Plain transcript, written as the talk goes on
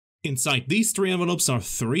Inside these 3 envelopes are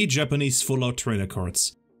 3 Japanese full-out trainer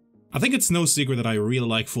cards. I think it's no secret that I really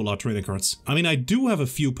like full-out trainer cards. I mean, I do have a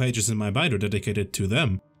few pages in my binder dedicated to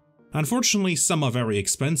them. Unfortunately, some are very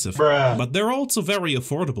expensive, but there are also very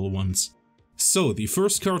affordable ones. So, the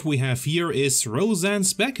first card we have here is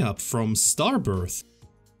Roseanne's Backup from Starbirth.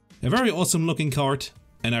 A very awesome looking card,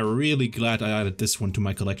 and I'm really glad I added this one to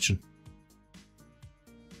my collection.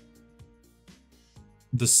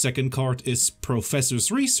 The second card is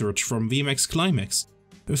Professor's Research from VMAX Climax,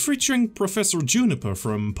 featuring Professor Juniper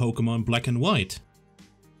from Pokemon Black and White.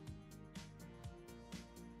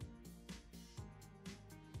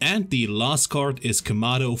 And the last card is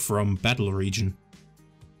Kamado from Battle Region.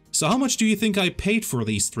 So how much do you think I paid for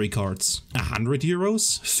these 3 cards? 100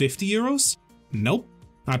 euros? 50 euros? Nope,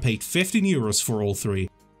 I paid 15 euros for all 3.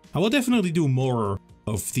 I will definitely do more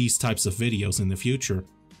of these types of videos in the future.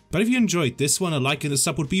 But if you enjoyed this one, a like and a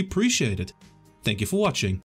sub would be appreciated. Thank you for watching.